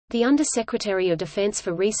The Under-Secretary of Defense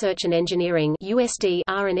for Research and Engineering (USD)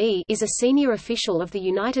 R&E is a senior official of the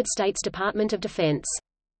United States Department of Defense.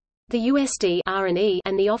 The USD R&E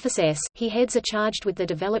and the Office S. he heads are charged with the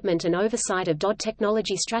development and oversight of DoD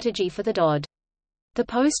technology strategy for the DoD. The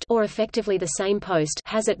post, or effectively the same post,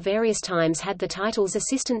 has at various times had the titles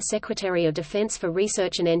Assistant Secretary of Defense for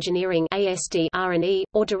Research and Engineering (ASD) R&E,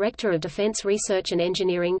 or Director of Defense Research and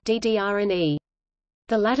Engineering (DDR&E).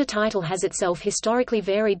 The latter title has itself historically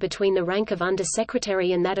varied between the rank of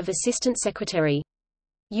Under-Secretary and that of Assistant Secretary.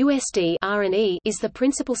 USD R&E is the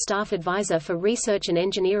principal staff advisor for research and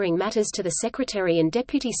engineering matters to the Secretary and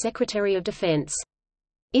Deputy Secretary of Defense.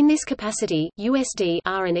 In this capacity, USD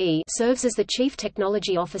R&E serves as the Chief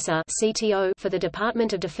Technology Officer (CTO) for the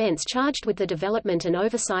Department of Defense, charged with the development and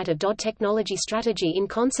oversight of DoD technology strategy in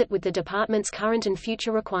concert with the department's current and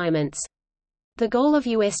future requirements. The goal of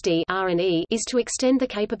USD R&E is to extend the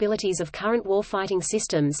capabilities of current warfighting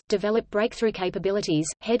systems, develop breakthrough capabilities,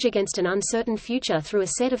 hedge against an uncertain future through a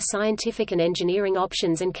set of scientific and engineering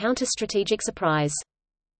options, and counter strategic surprise.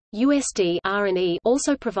 USD R&E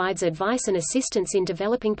also provides advice and assistance in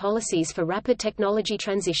developing policies for rapid technology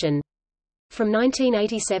transition. From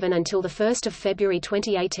 1987 until 1 February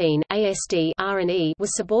 2018, ASD R&E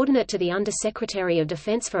was subordinate to the Under-Secretary of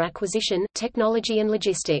Defense for Acquisition, Technology and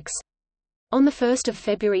Logistics. On 1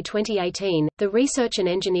 February 2018, the Research and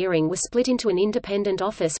Engineering was split into an independent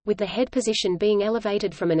office, with the head position being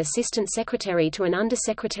elevated from an assistant secretary to an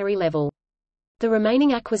undersecretary level. The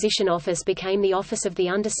remaining acquisition office became the Office of the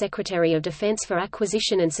Undersecretary of Defense for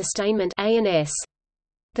Acquisition and Sustainment (A&S).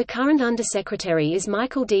 The current Undersecretary is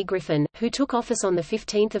Michael D. Griffin, who took office on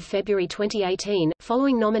 15 February 2018,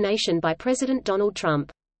 following nomination by President Donald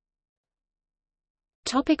Trump.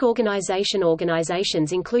 Topic: organization.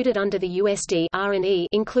 Organizations included under the USD R&E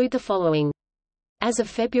include the following. As of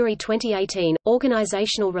February 2018,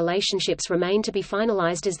 organizational relationships remain to be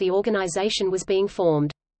finalized as the organization was being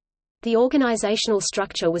formed. The organizational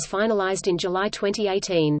structure was finalized in July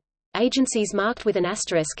 2018. Agencies marked with an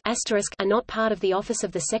asterisk are not part of the Office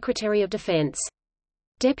of the Secretary of Defense.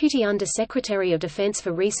 Deputy Under-Secretary of Defense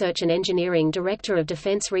for Research and Engineering, Director of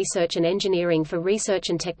Defense Research and Engineering for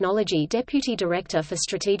Research and Technology, Deputy Director for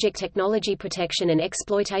Strategic Technology Protection and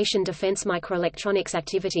Exploitation, Defense Microelectronics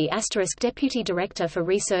Activity *, Deputy Director for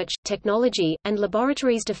Research, Technology, and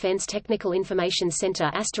Laboratories, Defense Technical Information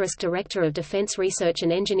Center *, Director of Defense Research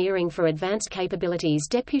and Engineering for Advanced Capabilities,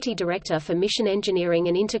 Deputy Director for Mission Engineering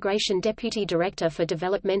and Integration, Deputy Director for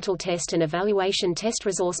Developmental Test and Evaluation, Test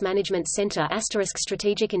Resource Management Center *,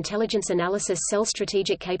 Strategic Intelligence Analysis Cell,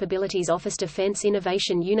 Strategic Capabilities Office, Defense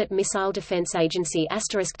Innovation Unit, Missile Defense Agency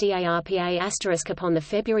 *DARPA*. Upon the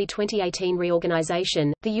February 2018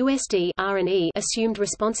 reorganization, the USD R&E assumed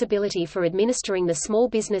responsibility for administering the Small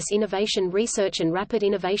Business Innovation Research and Rapid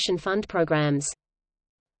Innovation Fund programs.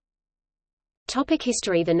 Topic: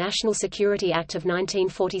 History. The National Security Act of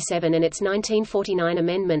 1947 and its 1949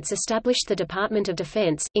 amendments established the Department of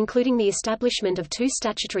Defense, including the establishment of two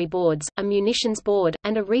statutory boards, a Munitions Board,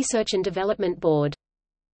 and a Research and Development Board.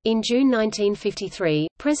 In June 1953,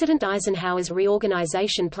 President Eisenhower's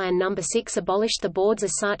Reorganization Plan No. 6 abolished the boards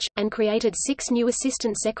as such, and created 6 new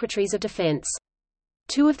Assistant Secretaries of Defense.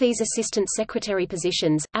 2 of these assistant secretary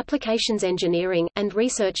positions, Applications Engineering, and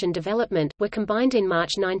Research and Development, were combined in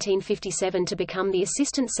March 1957 to become the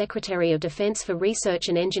Assistant Secretary of Defense for Research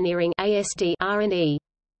and Engineering (ASD) R&E.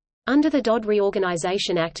 Under the DoD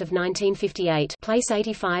Reorganization Act of 1958, Place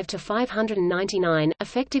 85 to 599,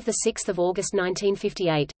 effective 6 August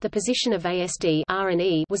 1958, the position of ASD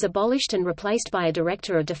R&E was abolished and replaced by a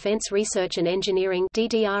Director of Defense Research and Engineering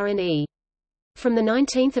 (DDR&E). From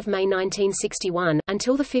 19 May 1961,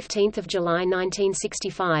 until 15 July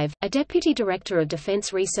 1965, a Deputy Director of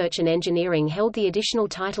Defense Research and Engineering held the additional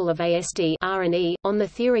title of ASD R&E, on the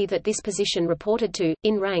theory that this position reported to,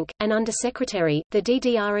 in rank, an Undersecretary, the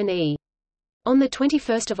DDR&E. On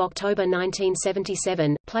 21 October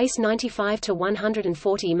 1977, Place 95 to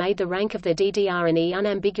 140 made the rank of the DDR&E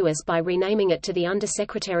unambiguous by renaming it to the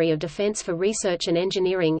Undersecretary of Defense for Research and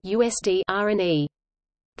Engineering (USD R&E).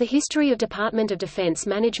 The history of Department of Defense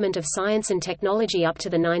management of science and technology up to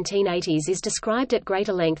the 1980s is described at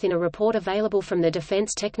greater length in a report available from the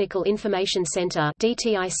Defense Technical Information Center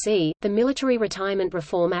 (DTIC). The Military Retirement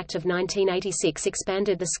Reform Act of 1986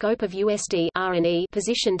 expanded the scope of USD R&E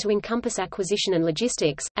position to encompass acquisition and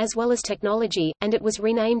logistics, as well as technology, and it was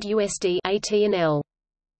renamed USD AT&L.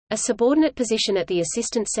 A subordinate position at the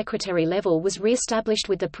Assistant Secretary level was re-established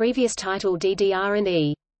with the previous title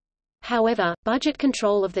DDR&E. However, budget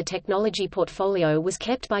control of the technology portfolio was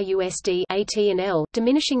kept by USD AT&L,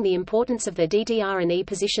 diminishing the importance of the DDR&E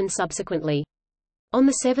position subsequently. On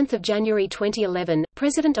 7 January 2011,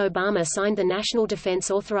 President Obama signed the National Defense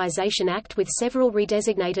Authorization Act with several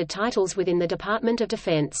redesignated titles within the Department of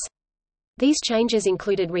Defense. These changes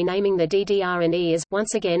included renaming the DDR&E as,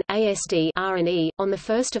 once again, ASD-R&E. On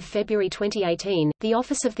 1 February 2018, the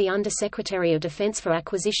Office of the Under-Secretary of Defense for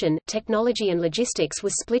Acquisition, Technology and Logistics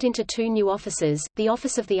was split into two new offices, the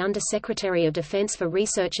Office of the Under-Secretary of Defense for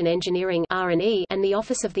Research and Engineering (R&E) and the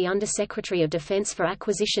Office of the Under-Secretary of Defense for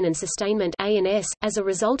Acquisition and Sustainment (A&S), as a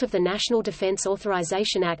result of the National Defense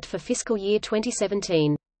Authorization Act for fiscal year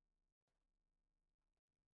 2017.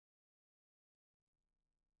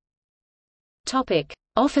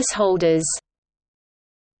 Office holders.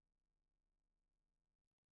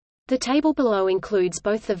 The table below includes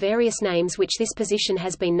both the various names which this position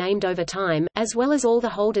has been named over time, as well as all the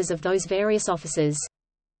holders of those various offices.